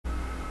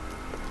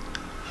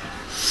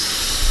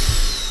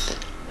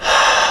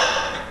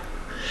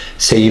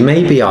So you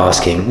may be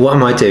asking, what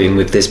am I doing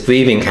with this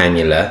breathing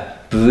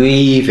cannula,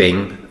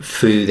 breathing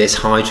through this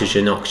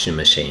hydrogen oxygen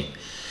machine?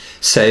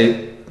 So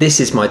this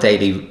is my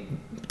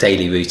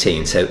daily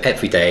routine. So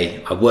every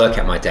day I work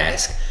at my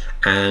desk,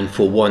 and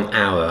for 1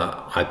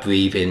 hour I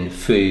breathe in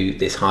through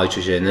this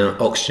hydrogen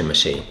oxygen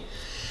machine.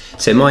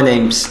 So my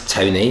name's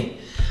Tony.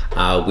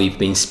 We've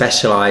been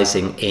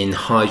specialising in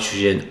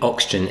hydrogen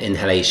oxygen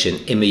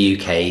inhalation in the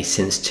UK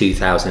since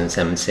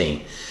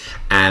 2017.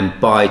 And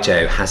by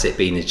Joe, has it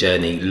been a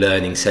journey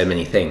learning so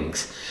many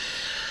things.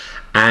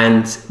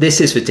 And this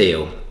is the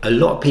deal. A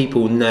lot of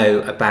people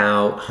know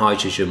about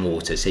hydrogen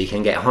water. So you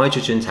can get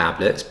hydrogen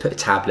tablets, put a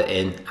tablet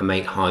in and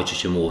make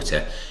hydrogen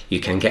water. You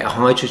can get a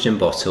hydrogen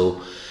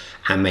bottle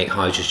and make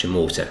hydrogen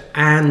water.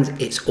 And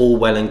it's all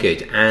well and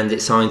good. And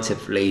it's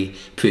scientifically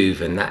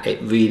proven that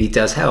it really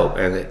does help,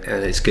 and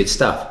it's good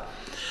stuff.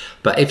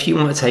 But if you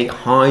want to take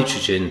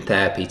hydrogen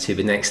therapy to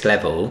the next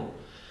level,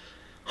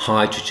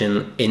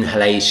 hydrogen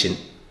inhalation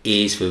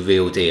is the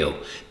real deal,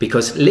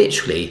 because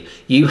literally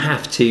you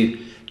have to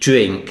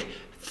drink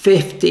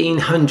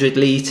 1,500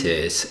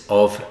 litres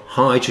of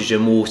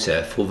hydrogen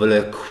water for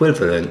the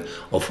equivalent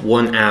of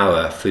 1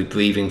 hour through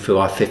breathing through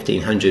our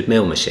 1,500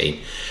 ml machine.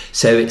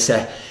 So it's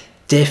a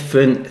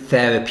different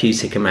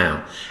therapeutic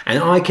amount,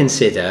 and I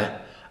consider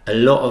a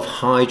lot of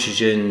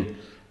hydrogen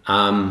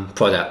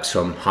products,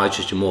 from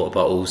hydrogen water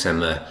bottles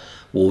and the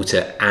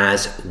water,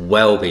 as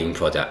wellbeing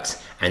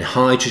products. And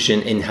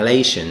hydrogen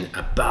inhalation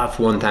above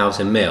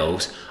 1,000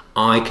 mils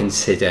I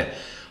consider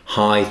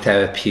high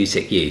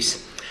therapeutic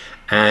use.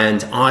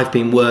 And I've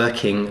been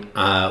working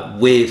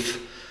with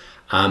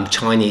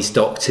Chinese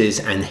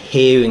doctors and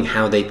hearing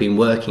how they've been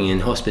working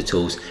in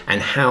hospitals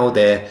and how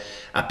they're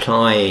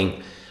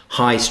applying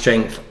high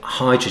strength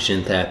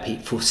hydrogen therapy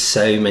for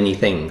so many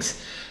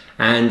things.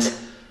 And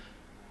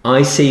I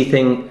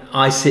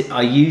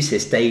use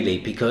this daily,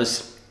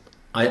 because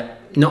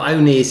not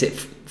only is it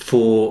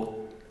for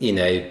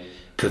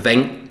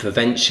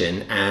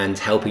prevention and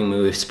helping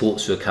me with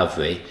sports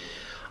recovery,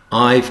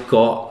 I've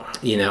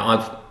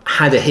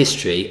had a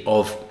history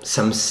of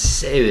some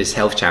serious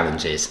health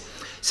challenges.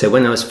 So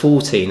when I was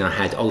 14, I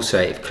had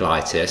ulcerative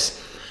colitis.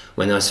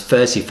 When I was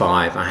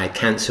 35, I had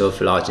cancer of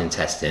the large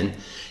intestine.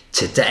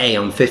 Today,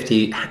 I'm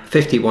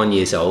 51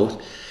 years old,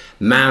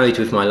 married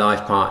with my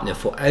life partner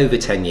for over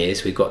 10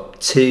 years. We've got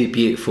 2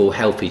 beautiful,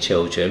 healthy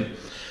children.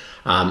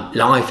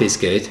 Life is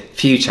good,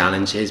 few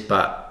challenges,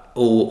 but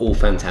all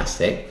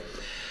fantastic.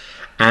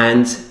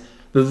 And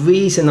the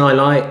reason I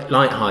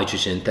like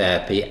hydrogen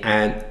therapy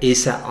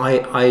is that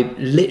I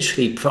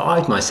literally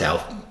pride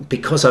myself,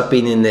 because I've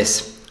been in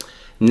this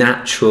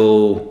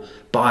natural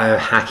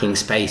biohacking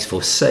space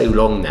for so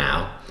long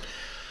now.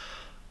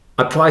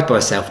 I pride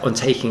myself on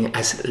taking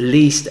as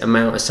least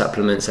amount of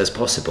supplements as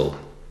possible,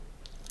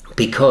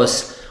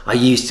 because I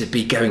used to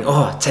be going,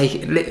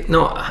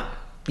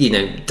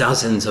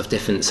 dozens of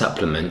different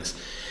supplements.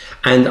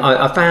 And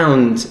I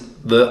found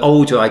the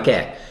older I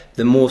get,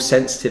 the more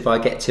sensitive I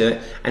get to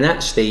it. And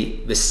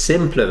actually the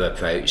simpler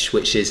approach,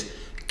 which is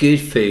good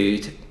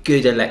food,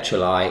 good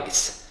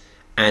electrolytes,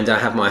 and I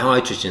have my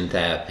hydrogen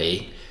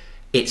therapy,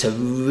 it's a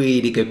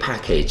really good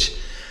package.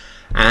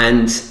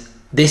 And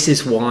this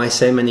is why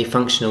so many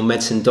functional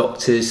medicine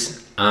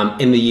doctors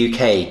in the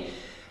UK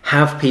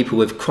have people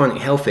with chronic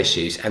health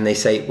issues, and they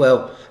say,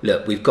 well,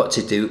 look, we've got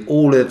to do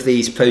all of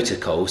these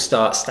protocols,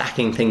 start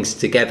stacking things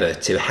together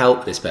to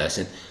help this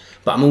person.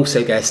 But I'm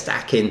also going to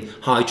stack in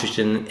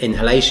hydrogen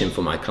inhalation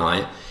for my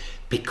client,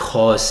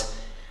 because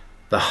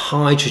the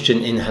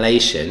hydrogen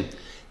inhalation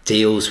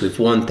deals with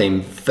one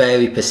thing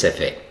very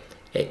specific.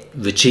 It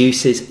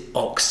reduces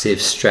oxidative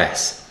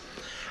stress.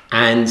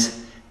 And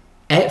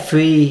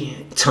every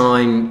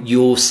time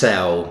your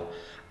cell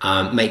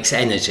makes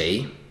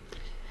energy,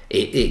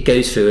 it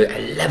goes through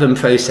 11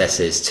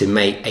 processes to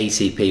make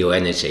ATP, or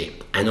energy.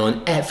 And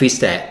on every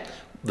step,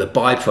 the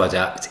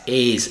byproduct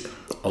is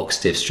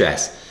oxidative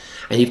stress.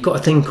 And you've got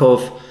to think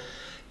of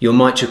your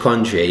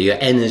mitochondria, your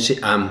energy,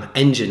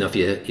 engine of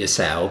your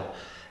cell,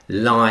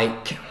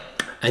 like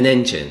an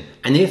engine.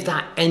 And if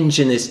that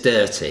engine is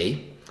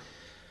dirty,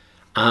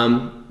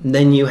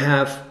 then you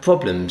have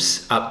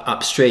problems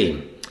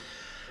upstream.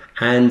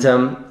 And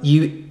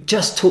you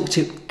just talk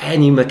to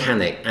any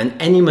mechanic, and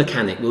any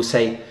mechanic will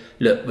say,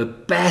 look, the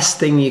best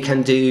thing you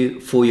can do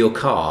for your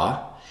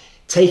car,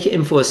 take it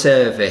in for a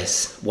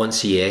service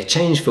once a year,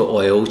 change the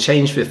oil,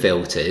 change the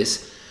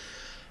filters,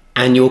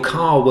 and your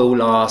car will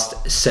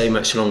last so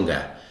much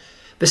longer.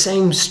 The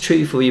same's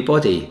true for your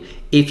body.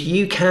 If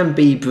you can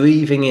be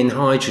breathing in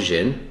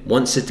hydrogen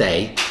once a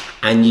day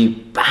and you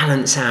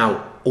balance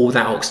out all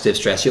that oxidative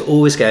stress, you're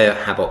always going to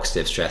have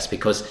oxidative stress,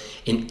 because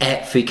in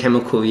every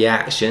chemical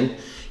reaction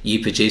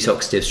you produce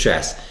oxidative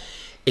stress.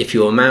 If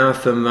you're a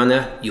marathon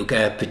runner, you're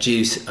going to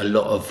produce a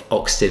lot of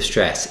oxidative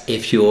stress.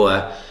 If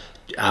you're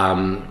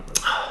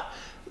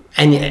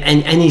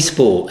any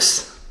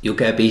sports, you're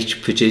going to be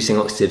producing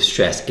oxidative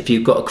stress. If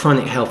you've got a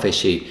chronic health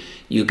issue,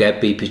 you're going to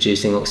be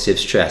producing oxidative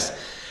stress.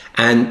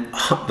 And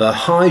the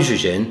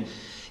hydrogen,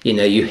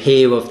 you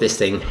hear of this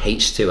thing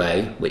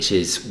H2O, which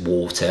is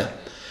water,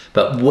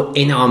 But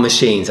in our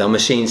machines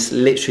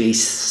literally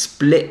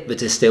split the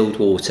distilled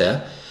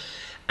water,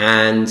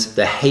 and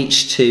the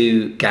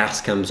H2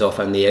 gas comes off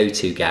and the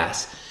O2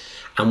 gas.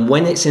 And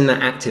when it's in the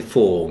active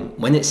form,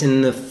 when it's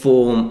in the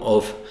form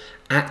of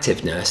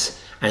activeness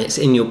and it's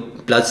in your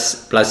blood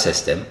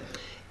system,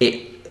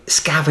 it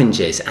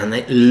scavenges and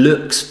it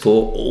looks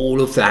for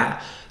all of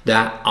that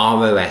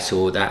ROS,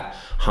 or that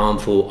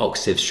harmful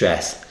oxidative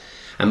stress.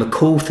 And the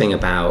cool thing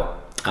about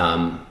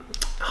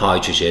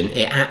hydrogen,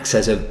 it acts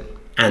as an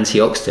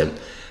antioxidant,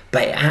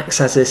 but it acts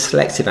as a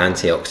selective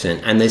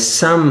antioxidant. And there's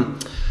some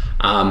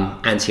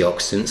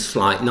antioxidants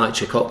like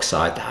nitric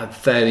oxide that are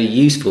very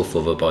useful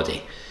for the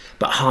body,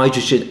 but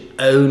hydrogen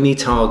only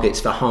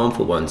targets the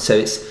harmful ones. So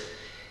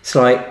it's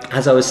like,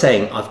 as I was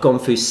saying, I've gone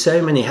through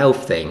so many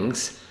health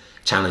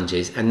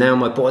challenges, and now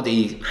my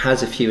body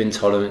has a few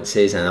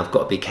intolerances, and I've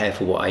got to be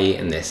careful what I eat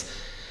in this.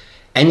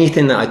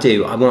 Anything that I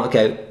do, I want to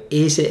go,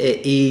 is it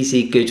an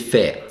easy, good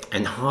fit?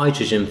 And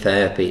hydrogen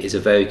therapy is a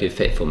very good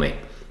fit for me.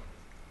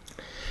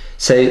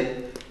 So,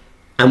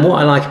 and what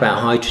I like about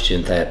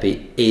hydrogen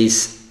therapy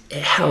is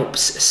it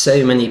helps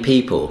so many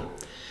people.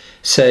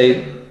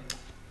 So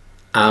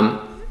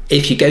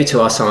if you go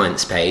to our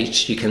science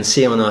page, you can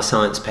see on our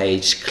science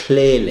page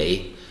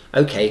clearly,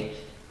 okay,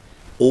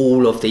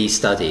 all of these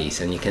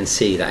studies, and you can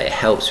see that it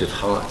helps with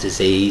heart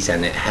disease,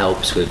 and it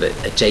helps with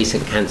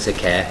adjacent cancer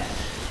care,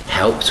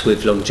 helps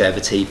with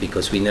longevity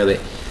because we know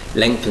it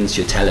lengthens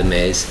your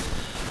telomeres.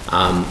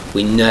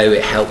 We know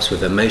it helps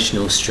with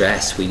emotional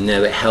stress. We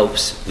know it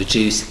helps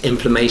reduce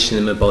inflammation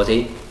in the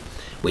body.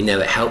 We know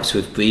it helps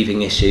with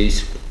breathing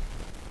issues.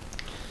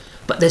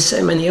 But there's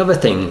so many other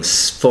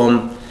things,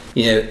 from,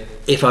 you know,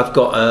 if I've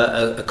got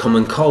a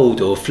common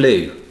cold or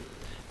flu,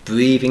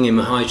 breathing in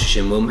the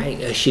hydrogen will make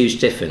a huge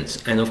difference.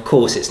 And of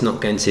course, it's not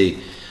going to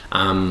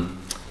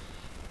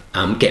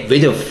get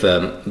rid of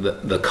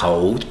the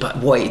cold, but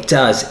what it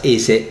does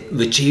is it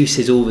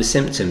reduces all the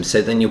symptoms.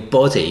 So then your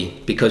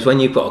body, because when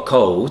you've got a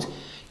cold,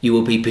 you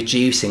will be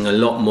producing a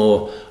lot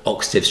more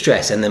oxidative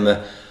stress, and then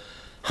the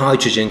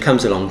hydrogen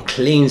comes along,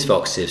 cleans the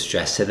oxidative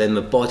stress, so then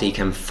the body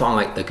can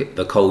fight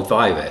the cold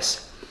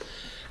virus.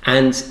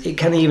 And it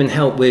can even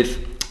help with,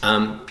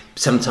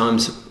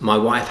 sometimes my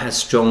wife has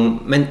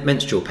strong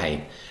menstrual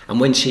pain, and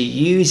when she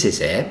uses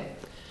it,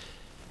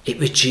 it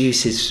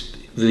reduces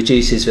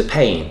the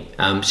pain.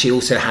 She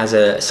also has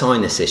a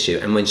sinus issue,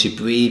 and when she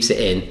breathes it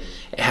in,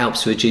 it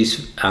helps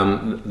reduce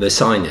the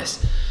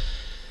sinus.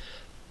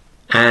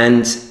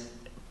 And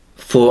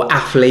for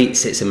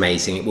athletes, it's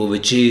amazing. It will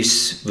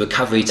reduce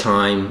recovery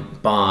time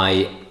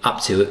by up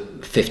to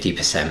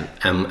 50%,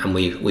 and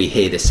we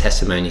hear this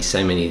testimony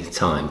so many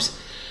times.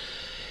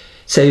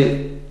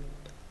 So,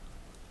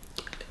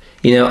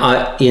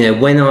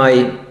 when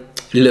I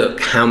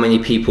look how many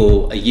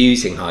people are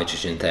using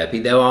hydrogen therapy,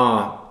 there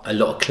are a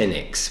lot of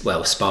clinics,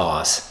 well,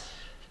 spas.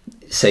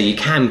 So you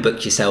can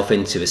book yourself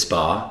into a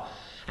spa,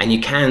 and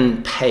you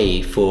can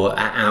pay for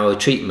an hour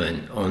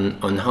treatment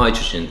on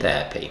hydrogen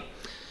therapy.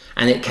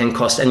 And it can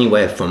cost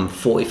anywhere from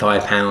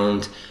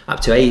 £45 up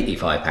to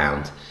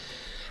 £85.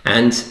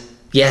 And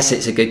yes,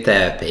 it's a good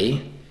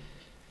therapy,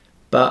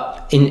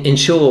 but in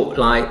short,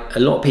 like, a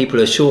lot of people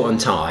are short on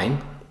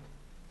time.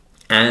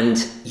 And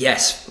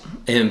yes,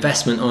 an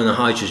investment on a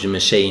hydrogen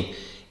machine,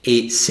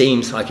 it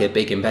seems like a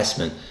big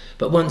investment.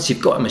 But once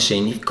you've got a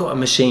machine, you've got a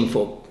machine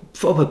for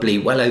probably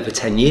well over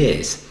 10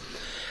 years.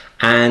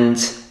 And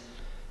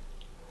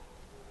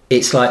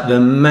it's like the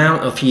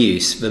amount of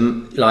use,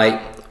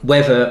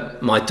 whether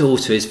my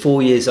daughter is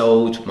 4 years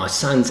old, my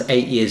son's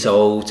 8 years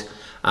old,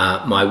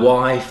 my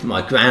wife,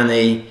 my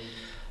granny,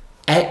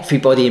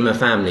 everybody in my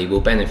family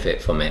will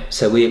benefit from it.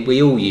 So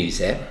we all use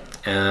it.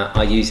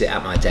 I use it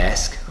at my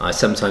desk. I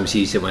sometimes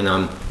use it when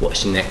I'm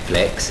watching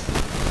Netflix.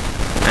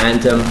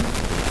 And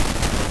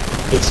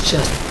it's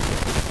just,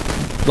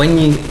 when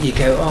you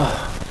go,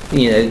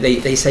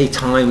 they say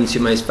time is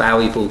your most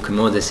valuable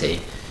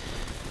commodity.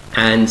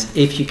 And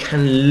if you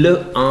can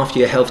look after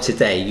your health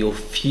today, your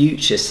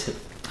future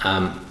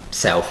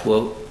self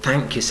will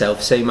thank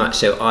yourself so much.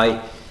 So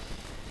I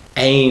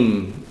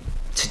aim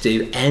to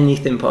do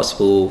anything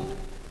possible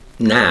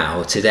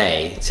now,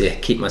 today, to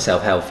keep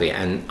myself healthy,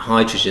 and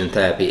hydrogen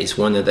therapy is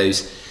one of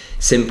those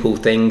simple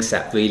things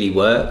that really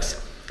works.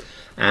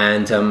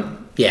 And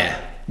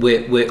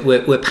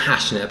we're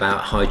passionate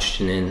about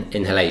hydrogen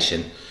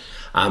inhalation.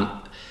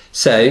 Our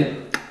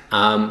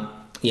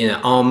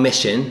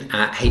mission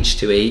at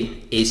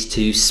H2E is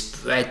to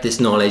spread this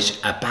knowledge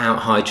about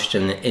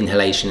hydrogen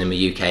inhalation in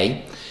the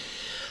UK.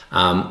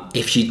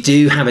 If you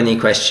do have any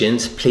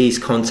questions, please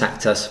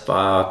contact us via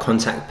our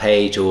contact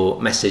page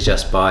or message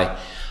us by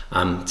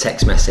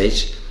text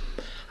message.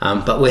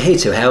 But we're here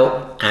to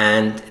help,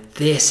 and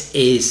this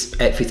is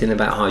everything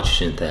about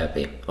hydrogen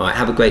therapy. All right,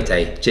 have a great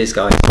day. Cheers,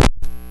 guys.